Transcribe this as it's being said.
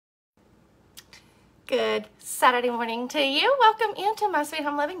Good Saturday morning to you. Welcome into My Sweet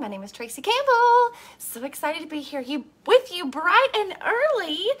Home Living. My name is Tracy Campbell. So excited to be here with you bright and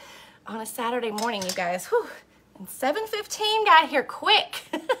early on a Saturday morning, you guys. Whew. And 7:15, got here quick.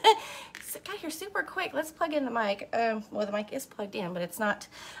 Got here super quick. Let's plug in the mic. Well, the mic is plugged in, but it's not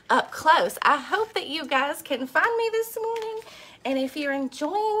up close. I hope that you guys can find me this morning. And if you're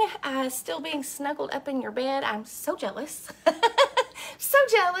enjoying still being snuggled up in your bed, I'm so jealous. So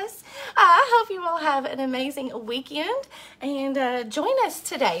jealous. I hope you all have an amazing weekend and join us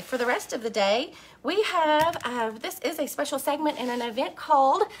today for the rest of the day. We have, this is a special segment in an event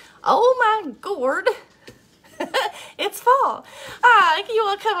called, oh my gourd, it's fall. You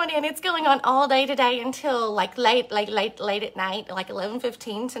all come on in. It's going on all day today until like late at night, like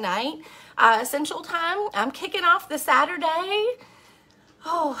 11:15 tonight, Central Time. I'm kicking off the Saturday.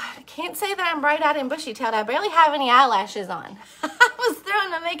 Oh, I can't say that I'm bright-eyed and bushy-tailed. I barely have any eyelashes on. I was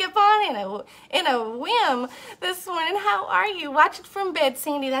throwing my makeup on in a whim this morning. How are you? Watch it from bed,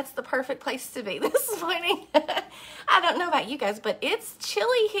 Sandy. That's the perfect place to be this morning. I don't know about you guys, but it's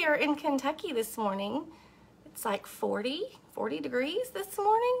chilly here in Kentucky this morning. It's like 40 degrees this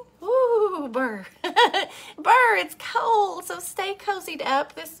morning. Ooh, burr. Burr, it's cold, so stay cozied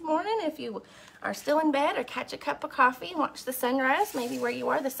up this morning if you are still in bed, or catch a cup of coffee and watch the sunrise, maybe where you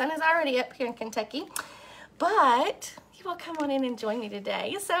are. The sun is already up here in Kentucky, but you will come on in and join me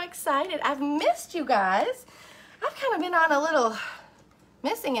today. So excited. I've missed you guys. I've kind of been on a little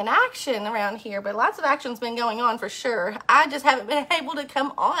missing in action around here, but lots of action's been going on for sure. I just haven't been able to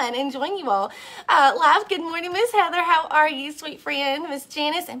come on and join you all live. Good morning, Miss Heather. How are you, sweet friend? Miss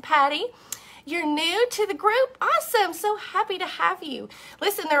Janice and Patty. You're new to the group? Awesome. So happy to have you.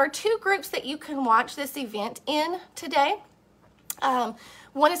 Listen, there are two groups that you can watch this event in today.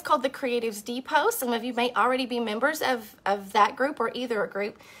 One is called the Creatives Depot. Some of you may already be members of that group, or either a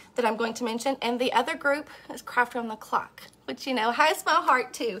group that I'm going to mention. And the other group is Craft on the Clock, which, you know, has my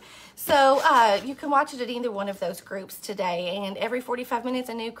heart too. So you can watch it at either one of those groups today. And every 45 minutes,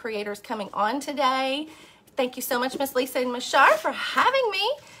 a new creator is coming on today. Thank you so much, Miss Lisa and Miss Shar, for having me.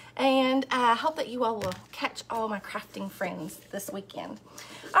 And I hope that you all will catch all my crafting friends this weekend.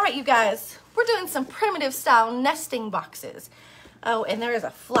 All right, you guys, we're doing some primitive style nesting boxes. Oh, and there is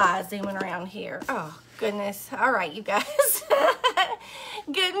a fly zooming around here. Oh, goodness. All right, you guys.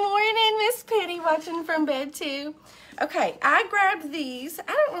 Good morning, Miss Penny, watching from bed too. Okay, I grabbed these.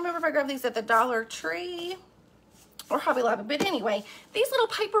 I don't remember if I grabbed these at the Dollar Tree or Hobby Lobby, but anyway, these little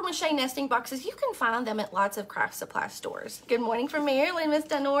paper mache nesting boxes, you can find them at lots of craft supply stores. Good morning from Maryland, Miss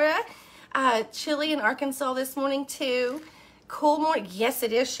Donora. Chilly in Arkansas this morning too. Cool morning. Yes,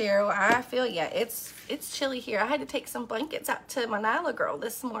 it is, Cheryl. I feel ya. It's chilly here. I had to take some blankets out to my Nyla girl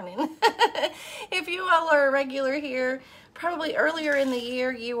this morning. If you all are a regular here, probably earlier in the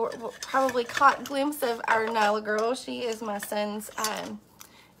year, you probably caught a glimpse of our Nyla girl. She is my son's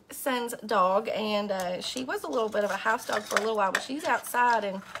dog, and she was a little bit of a house dog for a little while, but she's outside,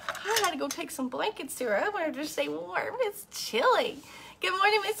 and I had to go take some blankets to her. I wanted her to stay warm. It's chilly. Good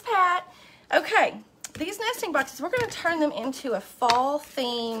morning, Miss Pat. Okay, these nesting boxes, we're going to turn them into a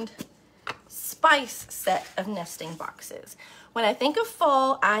fall-themed spice set of nesting boxes. When I think of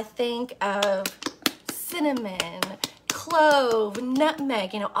fall, I think of cinnamon, clove,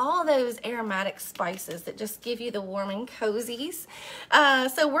 nutmeg, you know, all those aromatic spices that just give you the warm and cozies.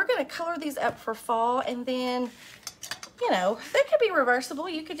 So we're going to color these up for fall, and then, you know, they could be reversible.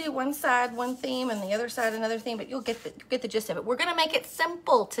 You could do one side one theme and the other side another theme, but you'll get the gist of it. We're going to make it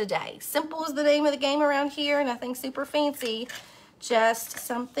simple today. Simple is the name of the game around here. Nothing super fancy, just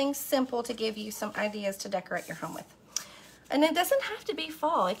something simple to give you some ideas to decorate your home with. And it doesn't have to be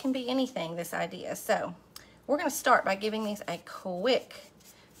fall. It can be anything, this idea. So we're going to start by giving these a quick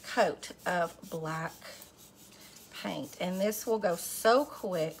coat of black paint. And this will go so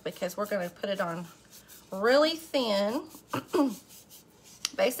quick because we're going to put it on really thin,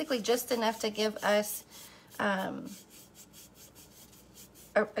 basically just enough to give us a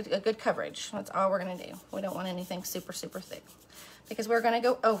good coverage. That's all we're going to do. We don't want anything super, super thick because we're going to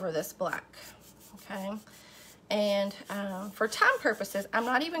go over this black, okay? And for time purposes, I'm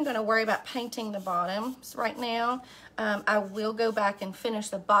not even going to worry about painting the bottoms right now. I will go back and finish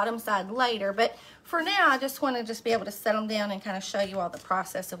the bottom side later, but for now, I just want to be able to set them down and kind of show you all the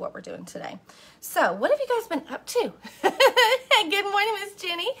process of what we're doing today. So, what have you guys been up to? Good morning, Miss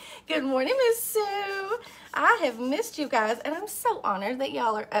Jenny. Good morning, Miss Sue. I have missed you guys, and I'm so honored that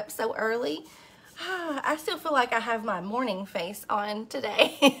y'all are up so early. I still feel like I have my morning face on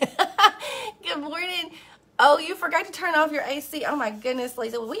today. Good morning. Oh, you forgot to turn off your AC. Oh my goodness,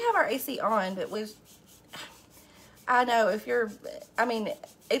 Lisa. Well, we have our AC on, but I know if you're, I mean,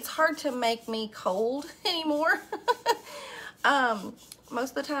 it's hard to make me cold anymore. Most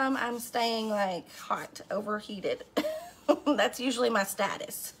of the time I'm staying like hot, overheated. That's usually my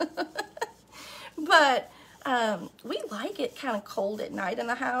status. But we like it kind of cold at night in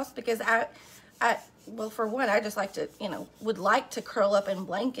the house because well, for one, I just like to, you know, would like to curl up in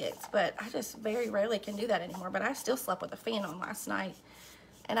blankets, but I just very rarely can do that anymore. But I still slept with a fan on last night,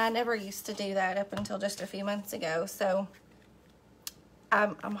 and I never used to do that up until just a few months ago. So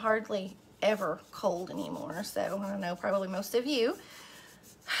I'm hardly ever cold anymore. So I know probably most of you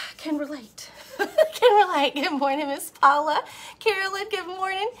can relate. Can relate. Good morning, Miss Paula. Carolyn, good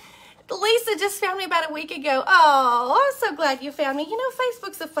morning. Lisa just found me about a week ago. Oh, I'm so glad you found me. You know,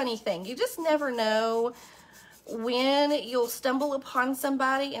 Facebook's a funny thing. You just never know when you'll stumble upon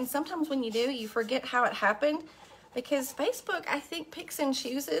somebody, and sometimes when you do, you forget how it happened, because Facebook, I think, picks and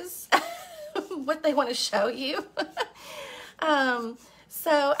chooses what they want to show you.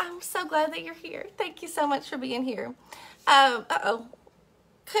 So I'm so glad that you're here. Thank you so much for being here. Oh,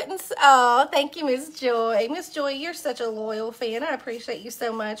 thank you, Miss Joy. Miss Joy, you're such a loyal fan. I appreciate you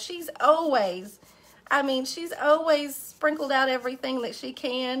so much. She's always sprinkled out everything that she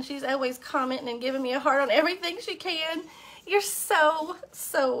can. She's always commenting and giving me a heart on everything she can. You're so,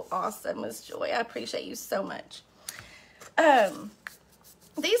 so awesome, Miss Joy. I appreciate you so much.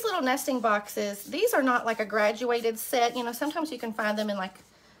 These little nesting boxes, these are not like a graduated set. You know, sometimes you can find them in like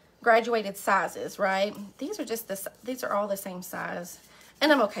graduated sizes, right? These are all the same size. And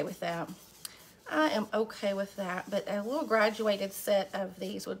I'm okay with that. I am okay with that. But a little graduated set of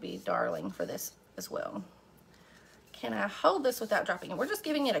these would be darling for this as well. Can I hold this without dropping it? We're just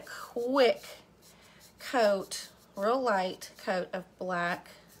giving it a quick coat, real light coat of black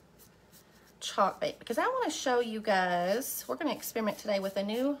chalk paint, because I want to show you guys, we're going to experiment today with a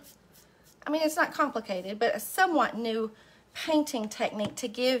new, I mean, it's not complicated, but a somewhat new painting technique to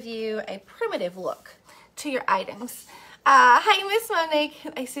give you a primitive look to your items. Hey, Miss Monique.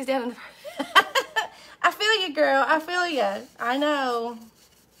 Hey, she's down in the I feel you, girl. I feel you. I know.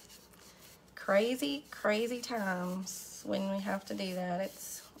 Crazy, crazy times when we have to do that.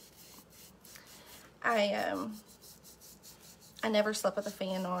 I never slept with a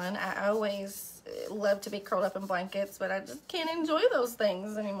fan on. I always love to be curled up in blankets, but I just can't enjoy those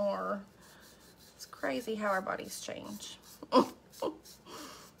things anymore. It's crazy how our bodies change.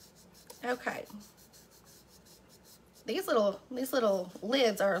 Okay. These little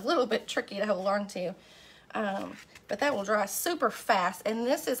lids are a little bit tricky to hold on to, but that will dry super fast. And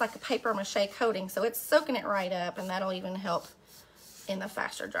this is like a paper mache coating, so it's soaking it right up, and that'll even help in the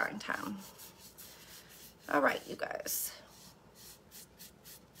faster drying time. All right, you guys.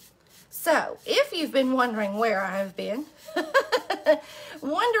 So if you've been wondering where I've been,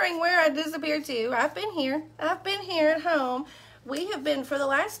 wondering where I disappeared to, I've been here. I've been here at home. We have been for the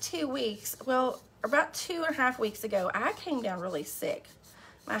last 2 weeks. Well, about 2.5 weeks ago, I came down really sick.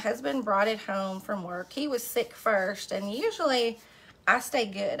 My husband brought it home from work. He was sick first, and usually I stay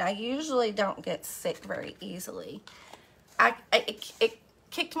good. I usually don't get sick very easily. It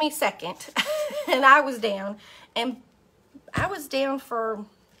kicked me second, and I was down, and I was down for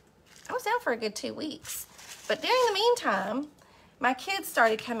a good 2 weeks. But during the meantime, my kids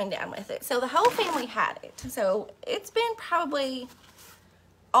started coming down with it, so the whole family had it. So it's been probably,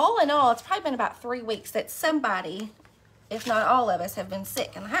 all in all, it's probably been about 3 weeks that somebody, if not all of us, have been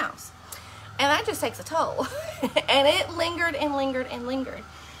sick in the house. And that just takes a toll. And it lingered and lingered and lingered.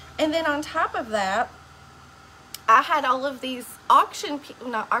 And then on top of that, I had all of these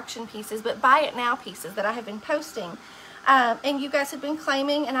not auction pieces, but buy it now pieces that I have been posting. And you guys have been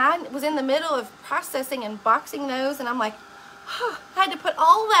claiming, and I was in the middle of processing and boxing those, and I'm like, I had to put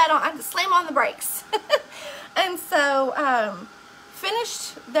all that on. I had to slam on the brakes. And so,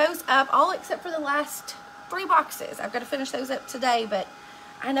 finished those up, all except for the last 3 boxes. I've got to finish those up today, but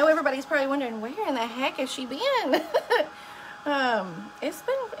I know everybody's probably wondering, where in the heck has she been? It's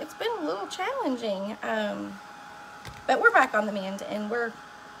been a little challenging, but we're back on the mend, and we're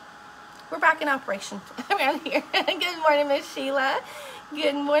back in operation around here. Good morning, Miss Sheila.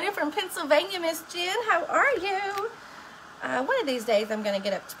 Good morning from Pennsylvania, Miss Jen. How are you? One of these days I'm going to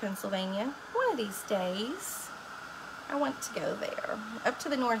get up to Pennsylvania. One of these days I want to go there, up to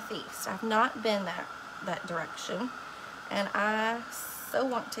the Northeast. I've not been that direction, and I so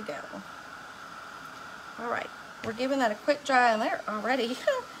want to go. All right, we're giving that a quick dry, and they're already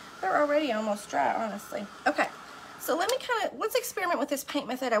almost dry, honestly. Okay, so let's experiment with this paint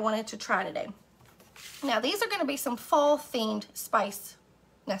method I wanted to try today. Now, these are going to be some fall themed spice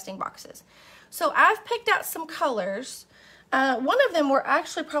nesting boxes. So I've picked out some colors. One of them we're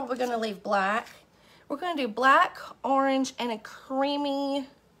actually probably going to leave black. we're gonna do black, orange, and a creamy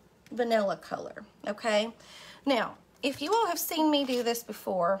vanilla color, okay? Now, if you all have seen me do this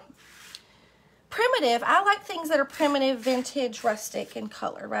before, primitive, I like things that are primitive, vintage, rustic in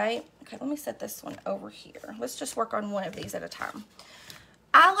color, right? Okay, let me set this one over here. Let's just work on one of these at a time.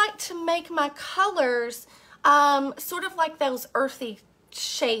 I like to make my colors sort of like those earthy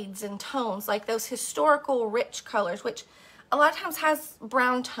shades and tones, like those historical rich colors, which a lot of times has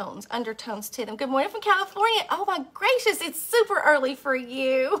brown tones, undertones to them. Good morning from California. Oh my gracious, it's super early for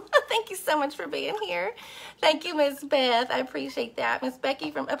you. Thank you so much for being here. Thank you, Miss Beth. I appreciate that. Miss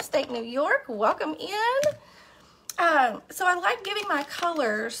Becky from upstate New York, welcome in. So I like giving my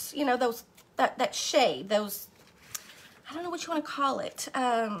colors, you know, those that shade, those, I don't know what you want to call it.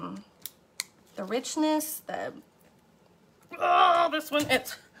 The richness, this one,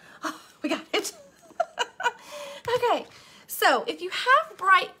 we got it. Okay. So if you have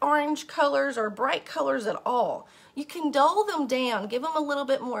bright orange colors or bright colors at all, you can dull them down, give them a little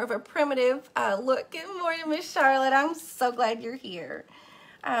bit more of a primitive look. Good morning, Miss Charlotte. I'm so glad you're here.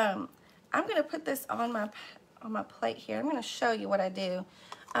 I'm going to put this on my plate here. I'm going to show you what I do.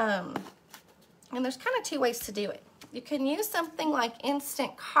 And there's kind of two ways to do it. You can use something like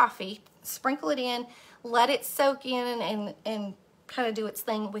instant coffee, sprinkle it in, let it soak in and kind of do its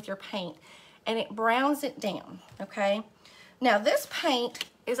thing with your paint. And it browns it down, okay? Now this paint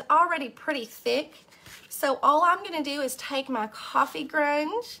is already pretty thick, so all I'm gonna do is take my coffee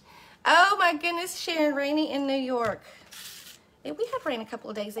grunge. Oh my goodness, Sharon, rainy in New York. We had rain a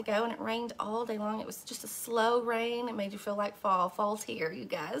couple of days ago and it rained all day long. It was just a slow rain. It made you feel like fall. Fall's here, you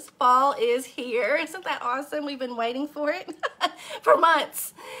guys. Fall is here. Isn't that awesome? We've been waiting for it for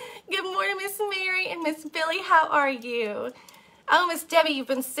months. Good morning, Miss Mary and Miss Billy. How are you? Oh, Miss Debbie, you've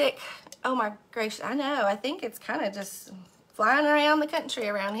been sick. Oh my gracious, I know. I think it's kind of just flying around the country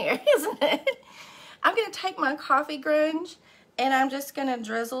around here, isn't it? I'm going to take my coffee grunge and I'm just going to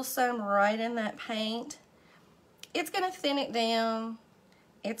drizzle some right in that paint. It's going to thin it down.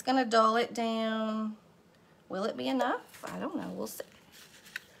 It's going to dull it down. Will it be enough? I don't know. We'll see.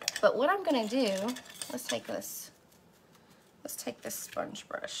 But what I'm going to do, let's take this sponge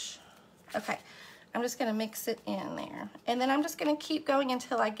brush. Okay. I'm just going to mix it in there. And then I'm just going to keep going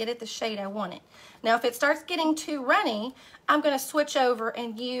until I get it the shade I want it. Now, if it starts getting too runny, I'm going to switch over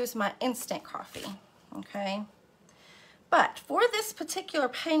and use my instant coffee, okay? But for this particular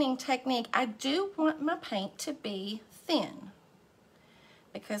painting technique, I do want my paint to be thin.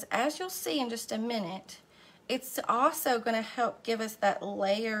 Because as you'll see in just a minute, it's also going to help give us that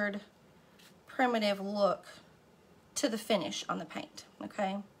layered, primitive look to the finish on the paint,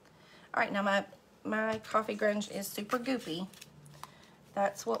 okay? All right, now my coffee grunge is super goopy.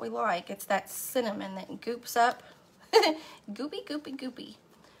 That's what we like. It's that cinnamon that goops up. Goopy, goopy, goopy.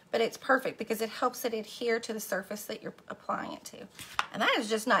 But it's perfect because it helps it adhere to the surface that you're applying it to. And that is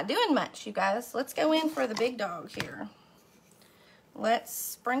just not doing much, you guys. Let's go in for the big dog here. Let's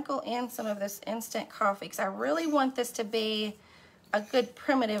sprinkle in some of this instant coffee because I really want this to be a good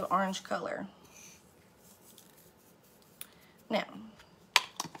primitive orange color. Now,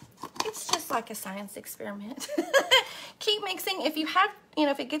 it's just like a science experiment. Keep mixing. If you have,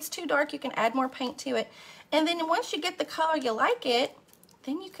 if it gets too dark, you can add more paint to it. And then once you get the color you like it,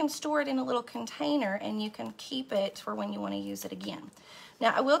 then you can store it in a little container and you can keep it for when you want to use it again.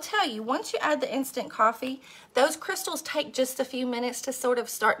 Now, I will tell you, once you add the instant coffee, those crystals take just a few minutes to sort of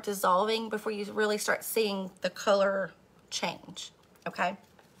start dissolving before you really start seeing the color change, okay?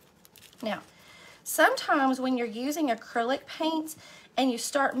 Now, sometimes when you're using acrylic paints and you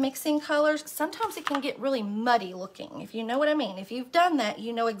start mixing colors, sometimes it can get really muddy looking, if you know what I mean. If you've done that,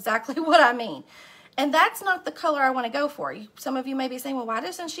 you know exactly what I mean. And that's not the color I want to go for. Some of you may be saying, well, why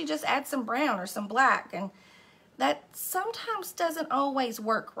doesn't she just add some brown or some black? And that sometimes doesn't always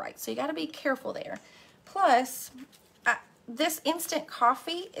work right. So you got to be careful there. Plus, this instant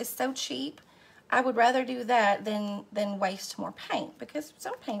coffee is so cheap. I would rather do that than waste more paint because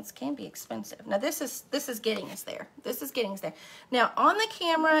some paints can be expensive. Now this is getting us there. This is getting us there. Now on the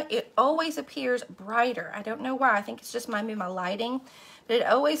camera, it always appears brighter. I don't know why. I think it's just maybe my lighting, but it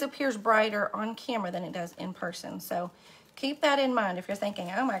always appears brighter on camera than it does in person. So keep that in mind if you're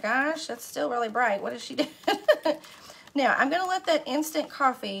thinking, oh my gosh, that's still really bright. What is she doing? Now I'm gonna let that instant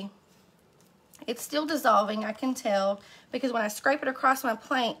coffee, it's still dissolving, I can tell, because when I scrape it across my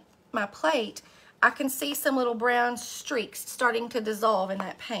plate, I can see some little brown streaks starting to dissolve in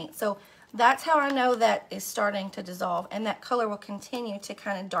that paint. So that's how I know that is starting to dissolve, and that color will continue to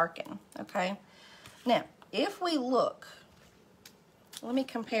kind of darken, okay? Now, if we look, let me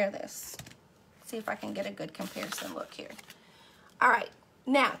compare this. See if I can get a good comparison look here. All right,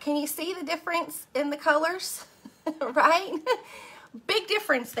 Now, can you see the difference in the colors? Right? Big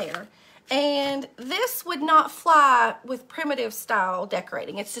difference there. And this would not fly with primitive style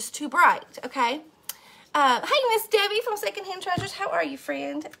decorating. It's just too bright, okay? Hey, Miss Debbie from Secondhand Treasures. How are you,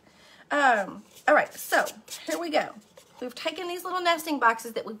 friend? All right, so here we go. We've taken these little nesting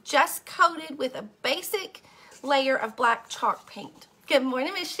boxes that we've just coated with a basic layer of black chalk paint. Good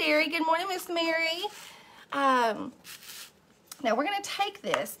morning, Miss Sherry. Good morning, Miss Mary. Now we're going to take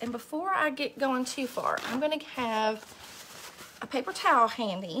this, and before I get going too far, I'm going to have a paper towel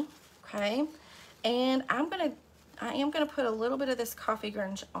handy, okay? And I am going to put a little bit of this coffee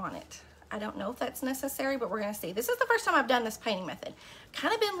grunge on it. I don't know if that's necessary, but we're going to see. This is the first time I've done this painting method.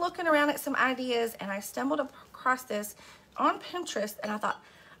 Kind of been looking around at some ideas, and I stumbled across this on Pinterest, and I thought,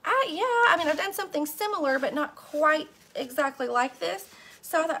 yeah, I mean, I've done something similar, but not quite exactly like this.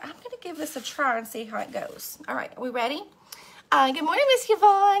 So I thought, I'm going to give this a try and see how it goes. All right, are we ready? Good morning, Miss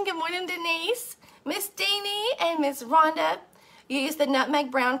Yvonne. Good morning, Denise. Miss Deanie and Miss Rhonda. You use the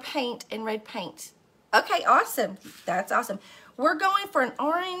nutmeg brown paint and red paint. Okay, awesome. That's awesome. We're going for an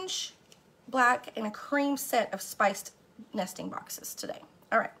orange, black, and a cream set of spiced nesting boxes today.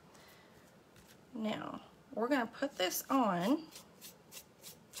 All right. Now, we're going to put this on.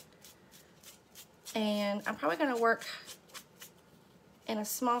 And I'm probably going to work in a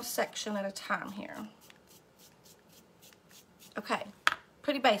small section at a time here. Okay,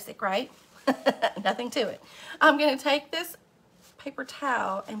 pretty basic, right? Nothing to it. I'm going to take this paper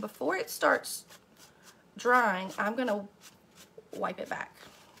towel, and before it starts drying, I'm going to wipe it back.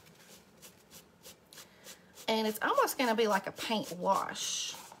 And it's almost going to be like a paint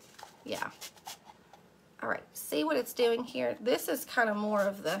wash. Yeah. All right, see what it's doing here? This is kind of more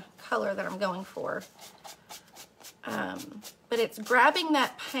of the color that I'm going for. But it's grabbing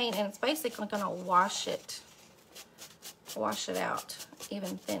that paint, and it's basically going to wash it out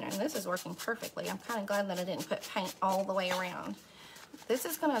even thinner. And this is working perfectly. I'm kind of glad that I didn't put paint all the way around. This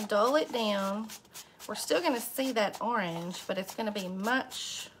is going to dull it down. We're still going to see that orange, but it's going to be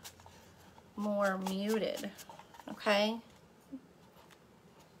much more muted. Okay?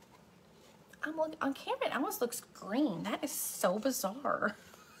 On camera, it almost looks green. That is so bizarre.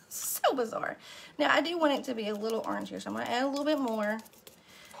 So bizarre. Now, I do want it to be a little orange here, so I'm going to add a little bit more.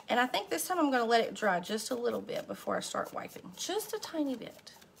 And I think this time I'm going to let it dry just a little bit before I start wiping. Just a tiny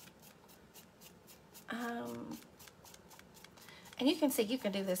bit. And you can see you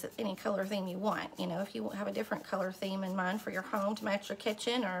can do this at any color theme you want. You know, if you have a different color theme in mind for your home to match your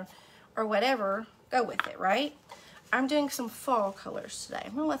kitchen or whatever, go with it, right? I'm doing some fall colors today.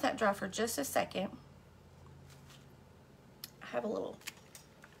 I'm going to let that dry for just a second. I have a little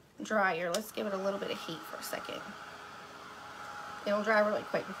dryer. Let's give it a little bit of heat for a second. It'll dry really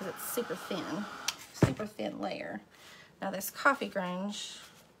quick because it's super thin layer. Now this coffee grunge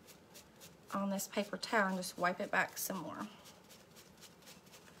on this paper towel, and just wipe it back some more.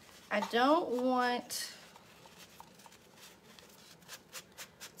 I don't want,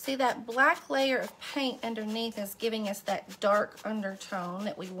 see that black layer of paint underneath is giving us that dark undertone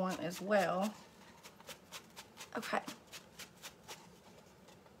that we want as well. Okay.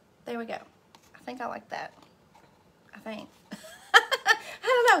 There we go. I think I like that. I think.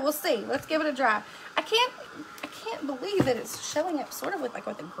 I don't know, we'll see. Let's give it a try. I can't believe that it's showing up sort of with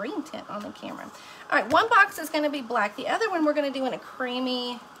a green tint on the camera. All right, one box is going to be black. The other one we're going to do in a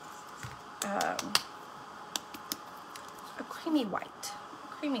creamy white.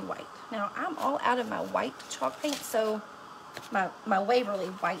 Now, I'm all out of my white chalk paint, so my Waverly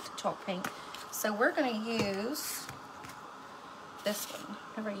white chalk paint. So we're going to use this one.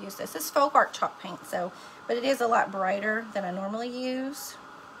 I've never used this. This is folk art chalk paint, but it is a lot brighter than I normally use.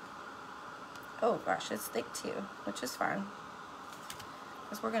 Oh gosh, it's thick too, which is fine,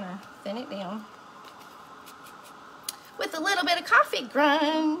 because we're gonna thin it down with a little bit of coffee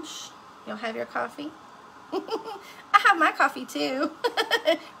grunge. You'll have your coffee? I have my coffee too,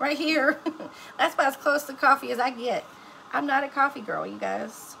 right here. That's about as close to coffee as I get. I'm not a coffee girl, you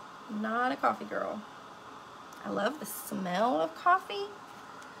guys. Not a coffee girl. I love the smell of coffee,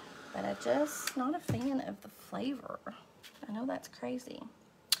 but I'm just not a fan of the flavor. I know that's crazy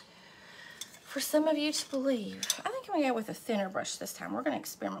for some of you to believe. I think I'm gonna go with a thinner brush this time. We're gonna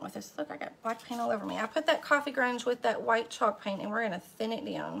experiment with this. Look, I got black paint all over me. I put that coffee grunge with that white chalk paint, and we're gonna thin it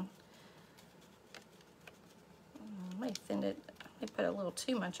down. I may put a little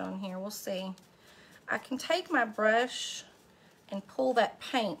too much on here. We'll see. I can take my brush and pull that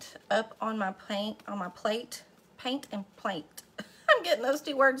paint up on my plate. Paint and plate. I'm getting those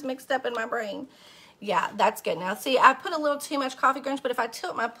two words mixed up in my brain. Yeah, that's good. Now, see, I put a little too much coffee grunge, but if I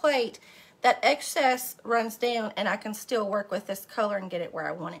tilt my plate, that excess runs down and I can still work with this color and get it where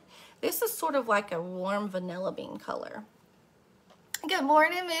I want it. This is sort of like a warm vanilla bean color. Good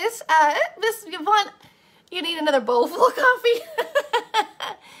morning, Miss Yvonne. You need another bowl full of coffee.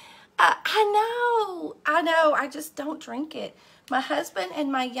 I know, I just don't drink it. My husband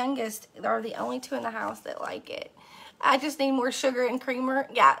and my youngest are the only two in the house that like it. I just need more sugar and creamer.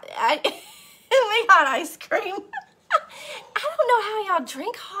 Yeah, make hot ice cream. I don't know how y'all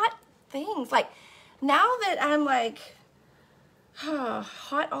drink hot things. Like, now that I'm like,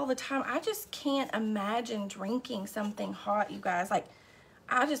 hot all the time, I just can't imagine drinking something hot, you guys. Like,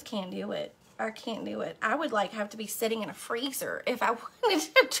 I just can't do it. I can't do it. I would like have to be sitting in a freezer if I wanted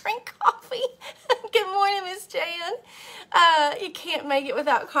to drink coffee. Good morning, Miss Jan. You can't make it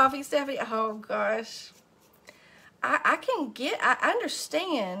without coffee, Stephanie. Oh gosh. I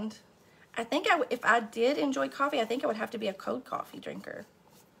understand. I think if I did enjoy coffee, I think I would have to be a cold coffee drinker.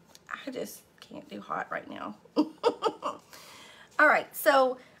 I just can't do hot right now. All right,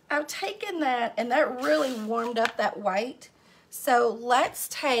 so I've taken that, and that really warmed up that white. So let's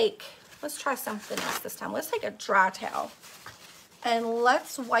try something else this time. Let's take a dry towel and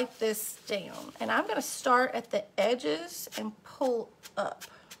let's wipe this down. And I'm gonna start at the edges and pull up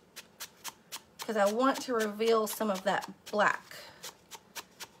because I want to reveal some of that black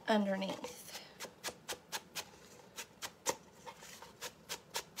underneath.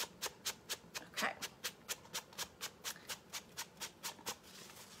 Okay.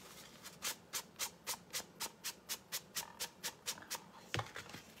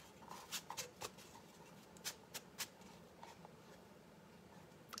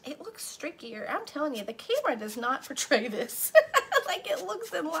 It looks streakier. I'm telling you, the camera does not portray this like it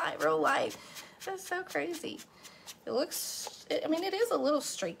looks in real life. That's so crazy. It looks, I mean, it is a little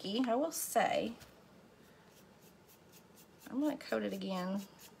streaky, I will say. I'm going to coat it again.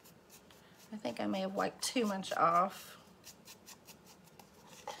 I think I may have wiped too much off.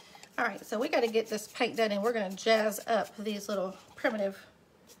 All right, so we got to get this paint done, and we're going to jazz up these little primitive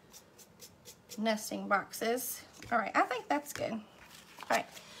nesting boxes. All right, I think that's good. All right,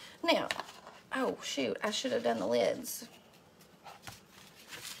 now, oh shoot, I should have done the lids.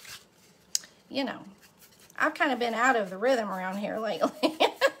 You know, I've kind of been out of the rhythm around here lately.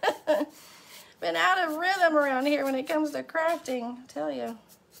 Been out of rhythm around here when it comes to crafting, I tell you.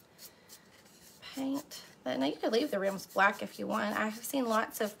 Paint. Now you could leave the rims black if you want. I've seen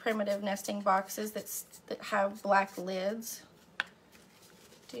lots of primitive nesting boxes that have black lids.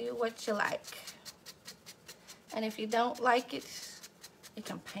 Do what you like. And if you don't like it, you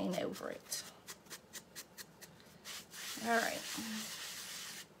can paint over it. All right.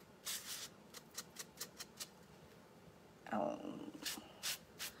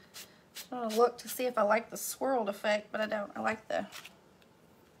 I'm gonna look to see if I like the swirled effect, but I don't. I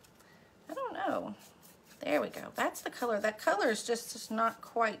don't know. There we go. That's the color. That color is just not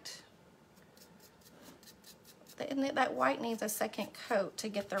quite. That white needs a second coat to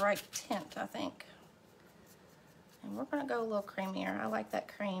get the right tint, I think. And we're gonna go a little creamier. I like that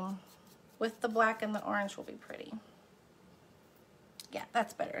cream. With the black and the orange will be pretty. Yeah,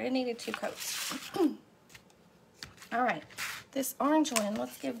 that's better. It needed 2 coats. All right, this orange one,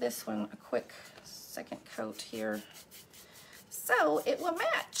 let's give this one a quick second coat here so it will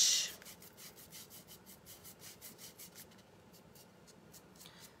match.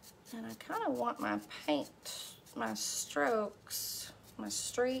 And I kind of want my paint, my strokes, my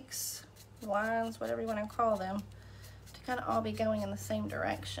streaks, lines, whatever you want to call them, to kind of all be going in the same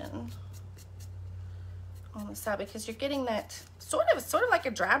direction on the side, because you're getting that sort of like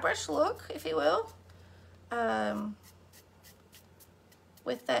a dry brush look, if you will.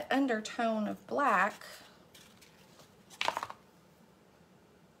 With that undertone of black.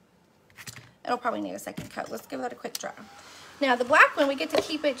 It'll probably need a second coat. Let's give that a quick dry. Now the black one, we get to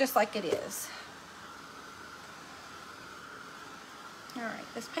keep it just like it is. All right,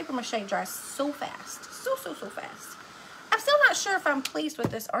 this paper mache dries so fast, so fast. I'm still not sure if I'm pleased with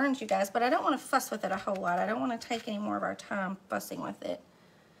this orange, you guys, but I don't want to fuss with it a whole lot. I don't want to take any more of our time fussing with it.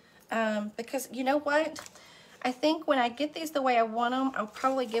 Because you know what? I think when I get these the way I want them, I'll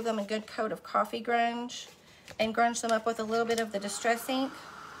probably give them a good coat of coffee grunge and grunge them up with a little bit of the Distress ink.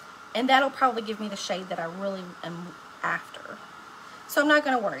 And that'll probably give me the shade that I really am after. So I'm not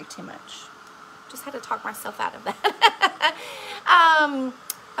going to worry too much. Just had to talk myself out of that.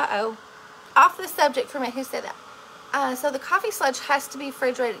 Uh-oh. Off the subject for a minute. Who said that? So the coffee sludge has to be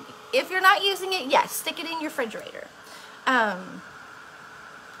refrigerated. If you're not using it, yes, stick it in your refrigerator. It'll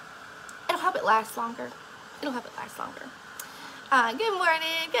help it last longer. It'll help it last longer. Good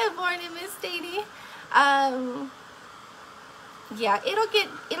morning, Miss Dee Dee. Yeah, it'll get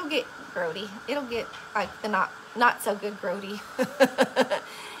grody. It'll get like the not so good grody.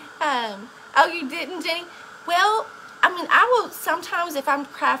 Oh, you didn't, Jenny? Well, I mean, I will sometimes if I'm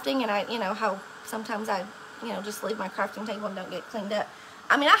crafting and I, you know, how sometimes I, you know, just leave my crafting table and don't get cleaned up.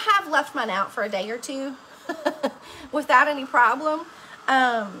 I mean, I have left mine out for a day or two without any problem.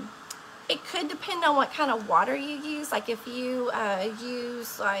 It could depend on what kind of water you use. Like if you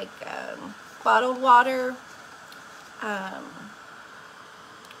use like bottled water,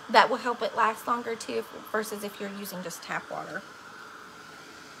 that will help it last longer too, versus if you're using just tap water.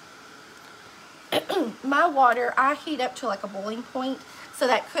 My water, I heat up to like a boiling point, so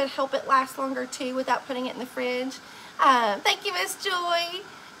that could help it last longer too without putting it in the fridge. Thank you, Miss Joy.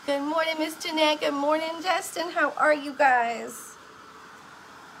 Good morning, Miss Jeanette. Good morning, Justin. How are you guys?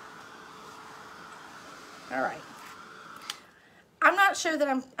 All right. I'm not sure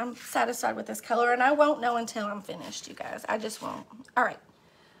that I'm satisfied with this color, and I won't know until I'm finished, you guys. I just won't. All right.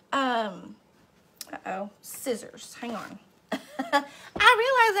 Uh-oh. Scissors. Hang on. I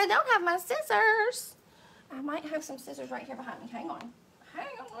realize I don't have my scissors. I might have some scissors right here behind me. Hang on. Hang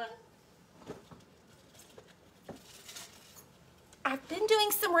on. I've been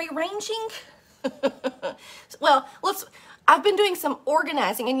doing some rearranging. Well, I've been doing some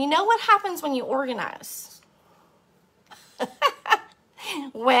organizing, and you know what happens when you organize?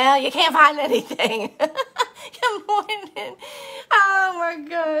 Well, you can't find anything. Good morning. Oh my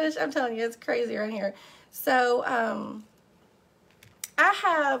gosh, I'm telling you, it's crazy right here. So,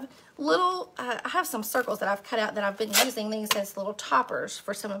 I have some circles that I've cut out that I've been using these as little toppers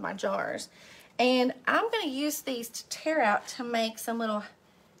for some of my jars. And I'm going to use these to tear out to make some little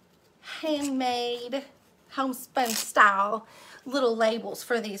handmade, homespun style little labels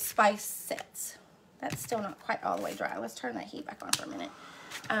for these spice sets. That's still not quite all the way dry. Let's turn that heat back on for a minute.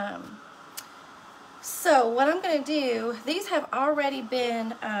 So what I'm going to do, these have already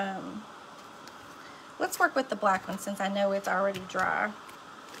been, let's work with the black one since I know it's already dry.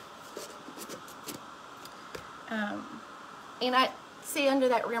 And I see under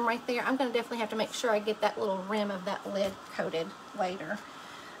that rim right there, I'm going to definitely have to make sure I get that little rim of that lid coated later.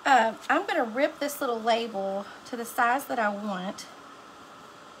 I'm going to rip this little label to the size that I want.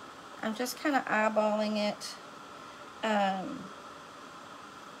 I'm just kind of eyeballing it.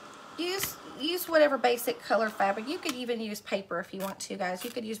 Use whatever basic color fabric. You could even use paper if you want to, guys. You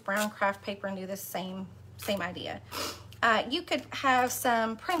could use brown craft paper and do this same idea. You could have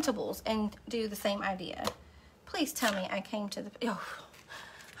some printables and do the same idea. Please tell me I came to the... Oh,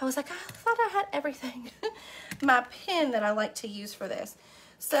 I was like, I thought I had everything. My pen that I like to use for this.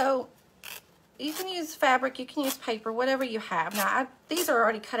 So you can use fabric, you can use paper, whatever you have. Now, these are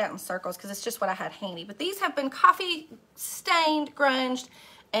already cut out in circles because it's just what I had handy. But these have been coffee stained, grunged,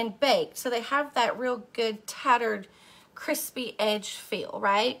 and baked. So they have that real good, tattered, crispy edge feel,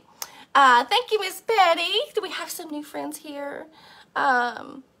 right? Thank you, Miss Betty. Do we have some new friends here?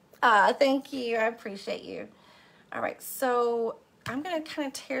 Thank you. I appreciate you. All right, so I'm going to kind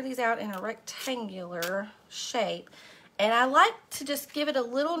of tear these out in a rectangular shape. And I like to just give it a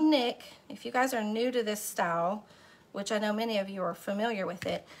little nick. If you guys are new to this style, which I know many of you are familiar with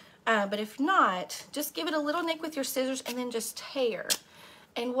it, but if not, just give it a little nick with your scissors and then just tear.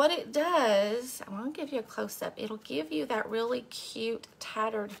 And what it does, I want to give you a close-up. It'll give you that really cute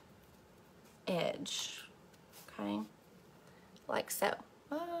tattered edge, okay, like so.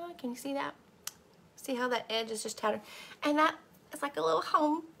 Can you see that? See how that edge is just tattered? And that is like a little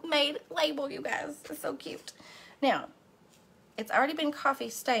homemade label, you guys. It's so cute. Now, it's already been coffee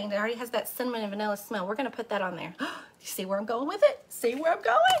stained. It already has that cinnamon and vanilla smell. We're going to put that on there. You see where I'm going with it? See where I'm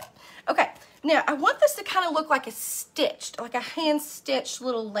going? Okay. Now, I want this to kind of look like a stitched, like a hand-stitched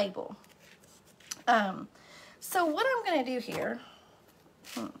little label. So what I'm going to do here,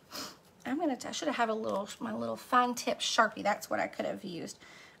 I should have had my little fine tip Sharpie. That's what I could have used.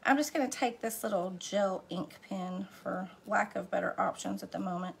 I'm just going to take this little gel ink pen for lack of better options at the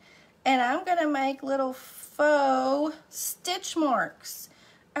moment. And I'm going to make little faux stitch marks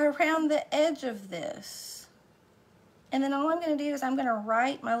around the edge of this. And then all I'm going to do is I'm going to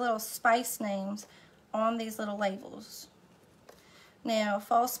write my little spice names on these little labels. Now,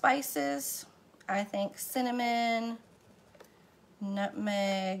 fall spices, I think cinnamon,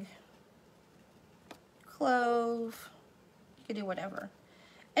 nutmeg, clove, you could do whatever.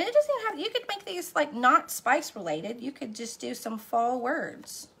 And it doesn't have, you could make these like not spice related. You could just do some fall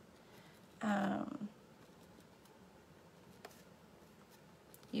words.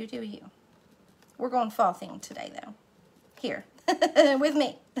 You do you. We're going fall theme today though. Here, with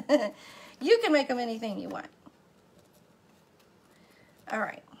me. You can make them anything you want. All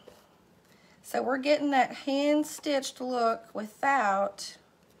right. So we're getting that hand-stitched look without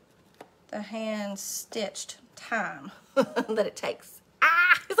the hand-stitched time that it takes.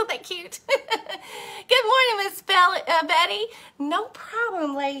 Ah, isn't that cute? Good morning, Miss Betty. No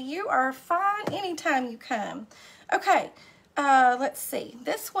problem, lady. You are fine anytime you come. Okay, let's see.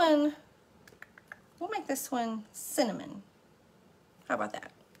 This one, we'll make this one cinnamon. How about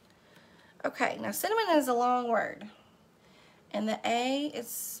that? Okay, now cinnamon is a long word. And the A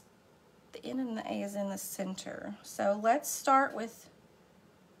is, the N and the A is in the center. So let's start with,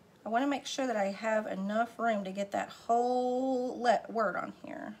 I want to make sure that I have enough room to get that whole word on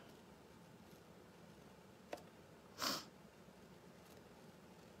here.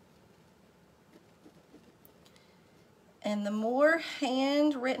 And the more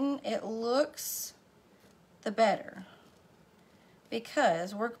handwritten it looks, the better.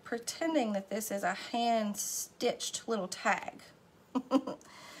 Because we're pretending that this is a hand-stitched little tag.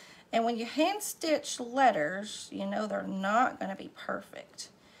 And when you hand-stitch letters, you know they're not going to be perfect.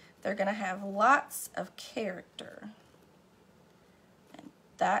 They're going to have lots of character. And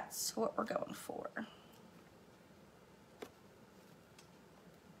that's what we're going for.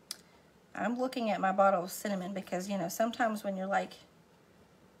 I'm looking at my bottle of cinnamon because, you know, sometimes when you're like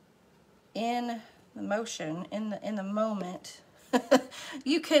in the motion, in the moment,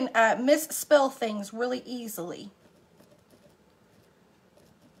 you can misspell things really easily.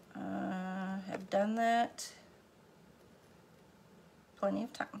 Have done that plenty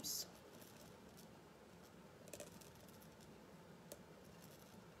of times.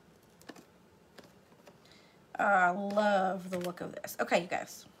 I love the look of this. Okay, you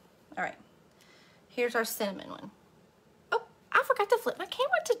guys. All right. Here's our cinnamon one. Oh, I forgot to flip my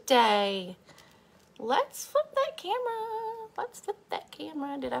camera today. Let's flip that camera. Let's flip that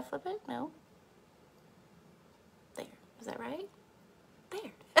camera. Did I flip it? No. There. Is that right?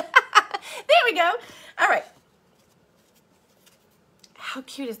 There. There we go. All right. How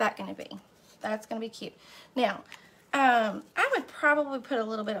cute is that going to be? That's going to be cute. Now, I would probably put a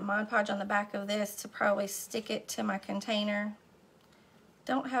little bit of Mod Podge on the back of this to probably stick it to my container.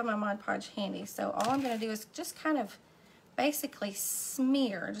 Don't have my Mod Podge handy, so all I'm going to do is just kind of basically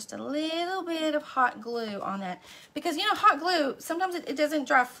smear just a little bit of hot glue on that. Because, you know, hot glue, sometimes it doesn't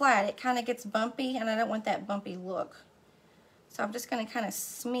dry flat. It kind of gets bumpy, and I don't want that bumpy look. So I'm just going to kind of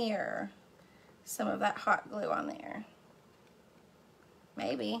smear some of that hot glue on there.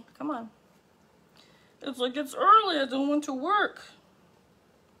 Maybe. Come on. It's like it's early. I don't want to work.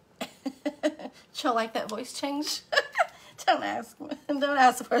 Y'all like that voice change? Don't ask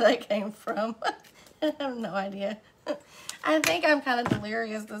where that came from. I have no idea. I think I'm kind of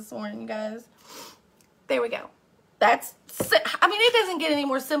delirious this morning, guys. There we go. That's, I mean, it doesn't get any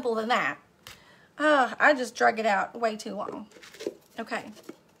more simple than that. I just drug it out way too long. Okay.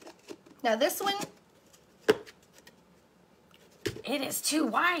 Now this one, it is too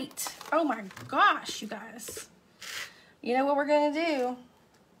white. Oh my gosh, you guys. You know what we're going to do?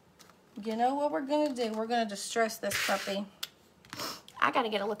 You know what we're going to do? We're going to distress this puppy. I got to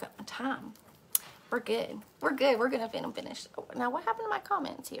get a look at my time. We're good. We're good. We're going to finish. Oh, now, what happened to my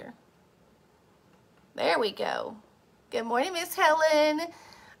comments here? There we go. Good morning, Miss Helen.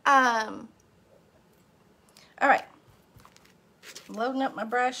 All right. Loading up my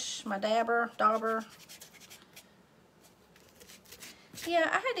brush, my dauber. Yeah,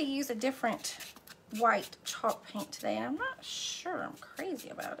 I had to use a different white chalk paint today, and I'm not sure. I'm crazy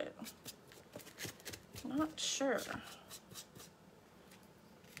about it. Not sure.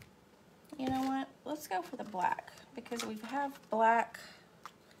 You know what? Let's go for the black, because we have black.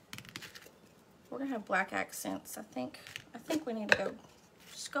 We're gonna have black accents. I think we need to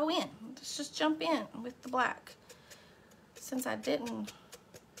just go in. Let's just jump in with the black. Since I couldn't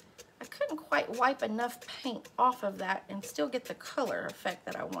quite wipe enough paint off of that and still get the color effect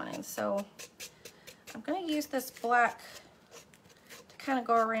that I wanted. So I'm going to use this black to kind of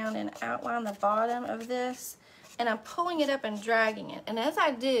go around and outline the bottom of this. And I'm pulling it up and dragging it. And as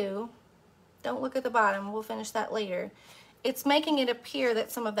I do, don't look at the bottom, we'll finish that later. It's making it appear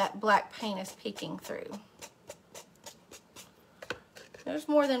that some of that black paint is peeking through. There's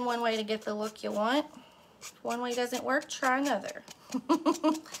more than one way to get the look you want. If one way doesn't work, try another.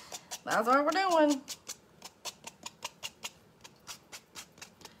 That's what we're doing.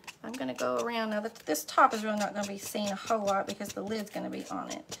 I'm going to go around. Now, this top is really not going to be seen a whole lot because the lid's going to be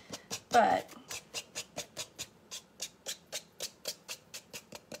on it. But,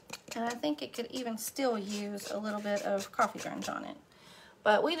 and I think it could even still use a little bit of coffee grounds on it.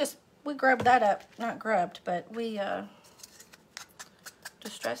 But we grubbed that up. Not grubbed, but we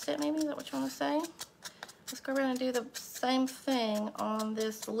distressed it maybe. Is that what you want to say? Let's go around and do the same thing on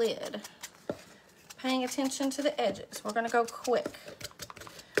this lid. paying attention to the edges. We're gonna go quick.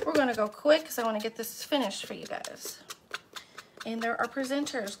 We're gonna go quick because I want to get this finished for you guys. And there are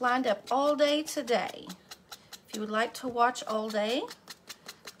presenters lined up all day today. If you would like to watch all day,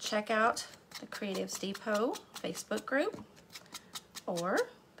 check out the Creatives Depot Facebook group or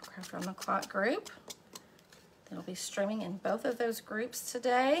the Craft Around the Clock group. It'll be streaming in both of those groups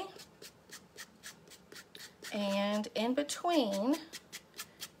today. And in between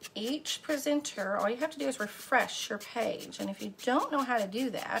each presenter, all you have to do is refresh your page. And if you don't know how to do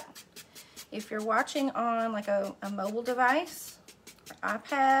that, if you're watching on like a mobile device or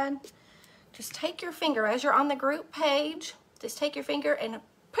iPad, just take your finger as you're on the group page, just take your finger and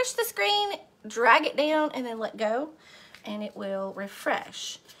push the screen, drag it down, and then let go, and it will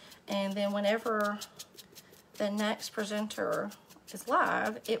refresh. And then whenever the next presenter is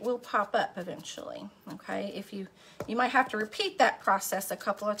live, it will pop up eventually. Okay, if you might have to repeat that process a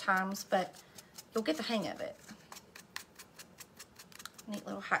couple of times, but you'll get the hang of it. Neat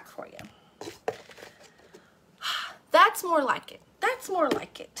little hack for you. That's more like it. That's more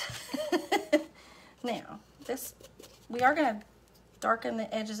like it. Now, we are going to darken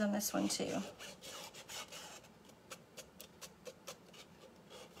the edges on this one too.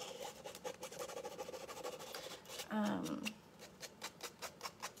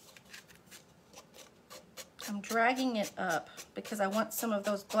 I'm dragging it up because I want some of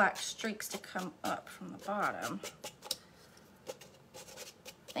those black streaks to come up from the bottom.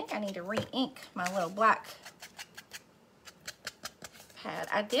 I think I need to re-ink my little black pad.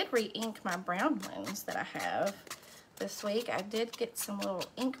 I did re-ink my brown ones that I have this week. I did get some little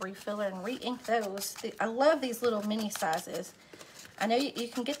ink refiller and re-ink those. I love these little mini sizes. I know you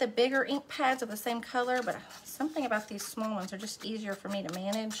can get the bigger ink pads of the same color, but something about these small ones are just easier for me to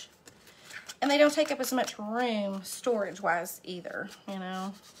manage. And they don't take up as much room storage-wise either, you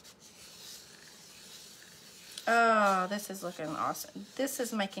know. Oh, this is looking awesome. This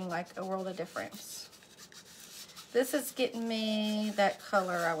is making like a world of difference. This is getting me that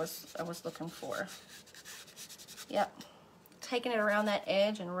color I was looking for. Yep. Taking it around that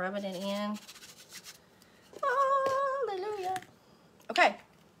edge and rubbing it in. Hallelujah. Okay.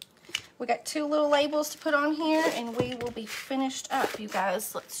 We got 2 little labels to put on here, and we will be finished up, you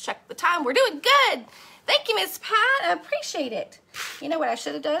guys. Let's check the time. We're doing good. Thank you, Miss Pat. I appreciate it. You know what I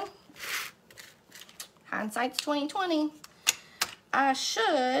should have done? Hindsight's 20/20. I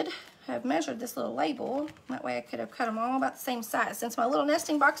should have measured this little label. That way I could have cut them all about the same size. Since my little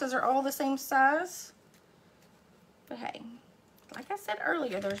nesting boxes are all the same size. But hey, like I said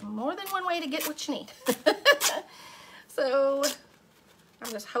earlier, there's more than one way to get what you need. So I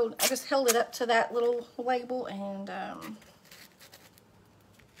just held it up to that little label, and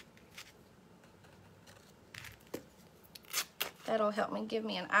that'll help me give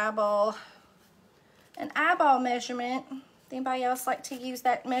me an eyeball measurement. Anybody else like to use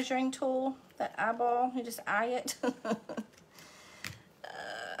that measuring tool, that eyeball? You just eye it.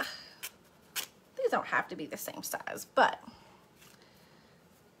 These don't have to be the same size, but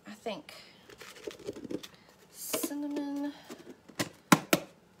I think cinnamon.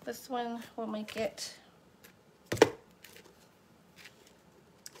 This one will make it.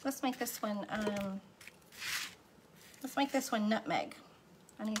 Let's make this one. Let's make this one nutmeg.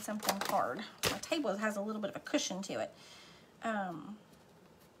 I need something hard. My table has a little bit of a cushion to it.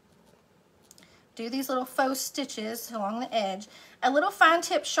 Do these little faux stitches along the edge. A little fine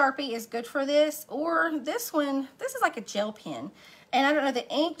tip Sharpie is good for this, or this one. This is like a gel pen. And I don't know, the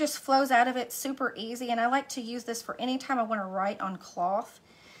ink just flows out of it super easy, and I like to use this for any time I want to write on cloth.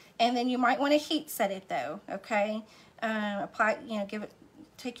 And then you might want to heat set it though, okay? Apply,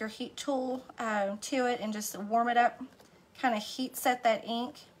 take your heat tool to it and just warm it up. Kind of heat set that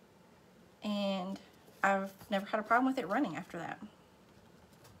ink. And I've never had a problem with it running after that.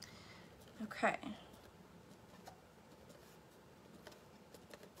 Okay.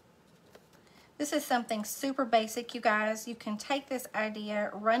 This is something super basic, you guys. You can take this idea,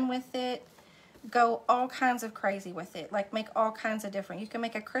 run with it, go all kinds of crazy with it, like make all kinds of different. You can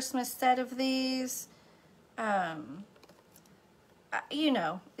make a Christmas set of these. There's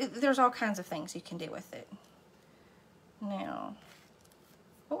all kinds of things you can do with it. Now,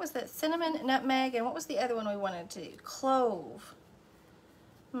 what was that? Cinnamon, nutmeg, and what was the other one we wanted to do? Clove.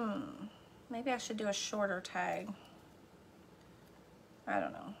 Maybe I should do a shorter tag. I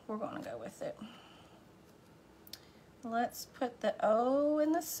don't know. We're going to go with it. Let's put the O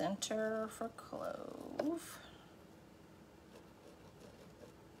in the center for clove.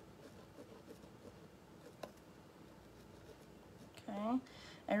 Okay.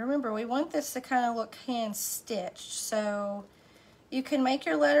 And remember, we want this to kind of look hand stitched. So You can make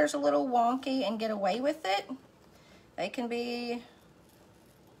your letters a little wonky and get away with it. They can be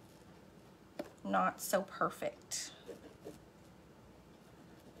not so perfect.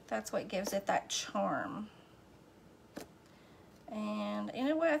 That's what gives it that charm. And you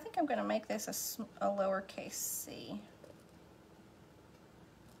know what? I think I'm going to make this a lowercase c.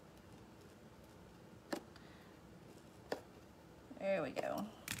 There we go.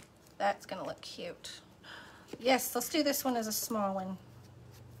 That's going to look cute. Yes, let's do this one as a small one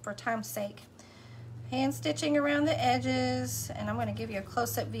for time's sake. Hand stitching around the edges, and I'm going to give you a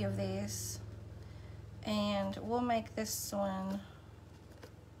close-up view of these. And we'll make this one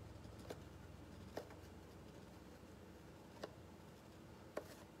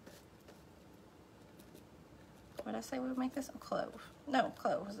what did I say we would make this? A clove. No,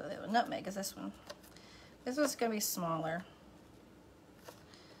 clove is the other one. Nutmeg is this one. This one's going to be smaller.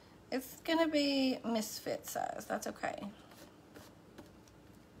 It's going to be misfit size. That's okay.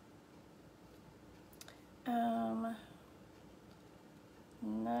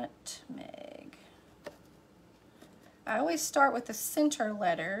 Nutmeg. I always start with the center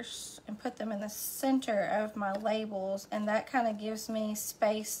letters and put them in the center of my labels, and that kind of gives me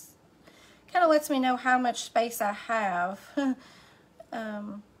space, kind of lets me know how much space I have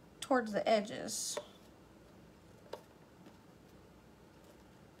towards the edges.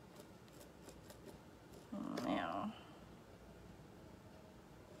 Now,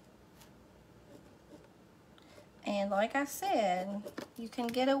 and like I said, you can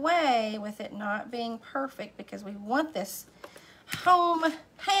get away with it not being perfect because we want this home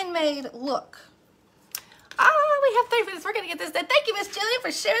handmade look. Oh, we have 3 minutes. We're going to get this done. Thank you, Miss Jillian,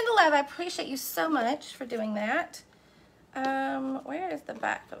 for sharing the love. I appreciate you so much for doing that. Where is the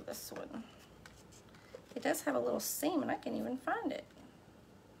back of this one? It does have a little seam, and I can't even find it.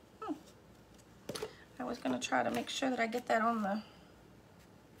 I was going to try to make sure that I get that on the...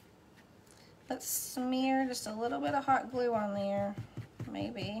 Let's smear just a little bit of hot glue on there.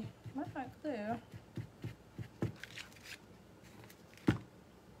 Maybe. What hot glue?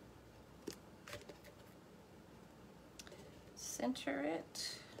 Center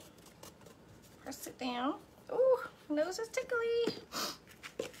it. Press it down. Ooh, nose is tickly.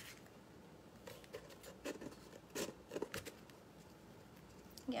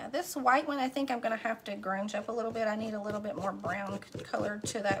 Yeah, this white one I think I'm going to have to grunge up a little bit. I need a little bit more brown color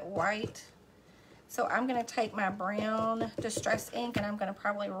to that white. So I'm going to take my brown Distress ink and I'm going to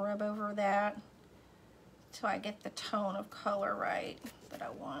probably rub over that till I get the tone of color right that I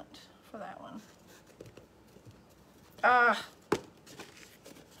want for that one. Ah,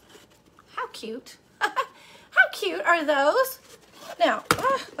 how cute. How cute are those? Now,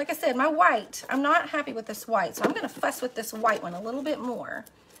 like I said, my white, I'm not happy with this white, so I'm going to fuss with this white one a little bit more.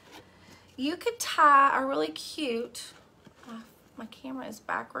 You could tie a really cute, my camera is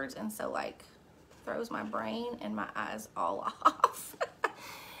backwards and so like throws my brain and my eyes all off.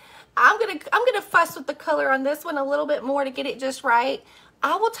 I'm gonna fuss with the color on this one a little bit more to get it just right.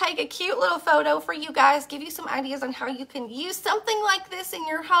 I will take a cute little photo for you guys, give you some ideas on how you can use something like this in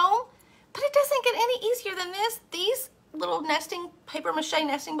your home, but it doesn't get any easier than this. These little nesting, paper mache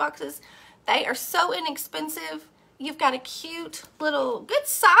nesting boxes, they are so inexpensive. You've got a cute little, good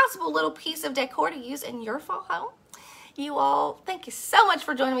sizable little piece of decor to use in your fall home. You all, thank you so much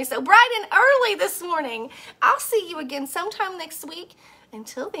for joining me so bright and early this morning. I'll see you again sometime next week.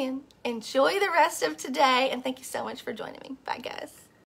 Until then, enjoy the rest of today, and thank you so much for joining me. Bye, guys.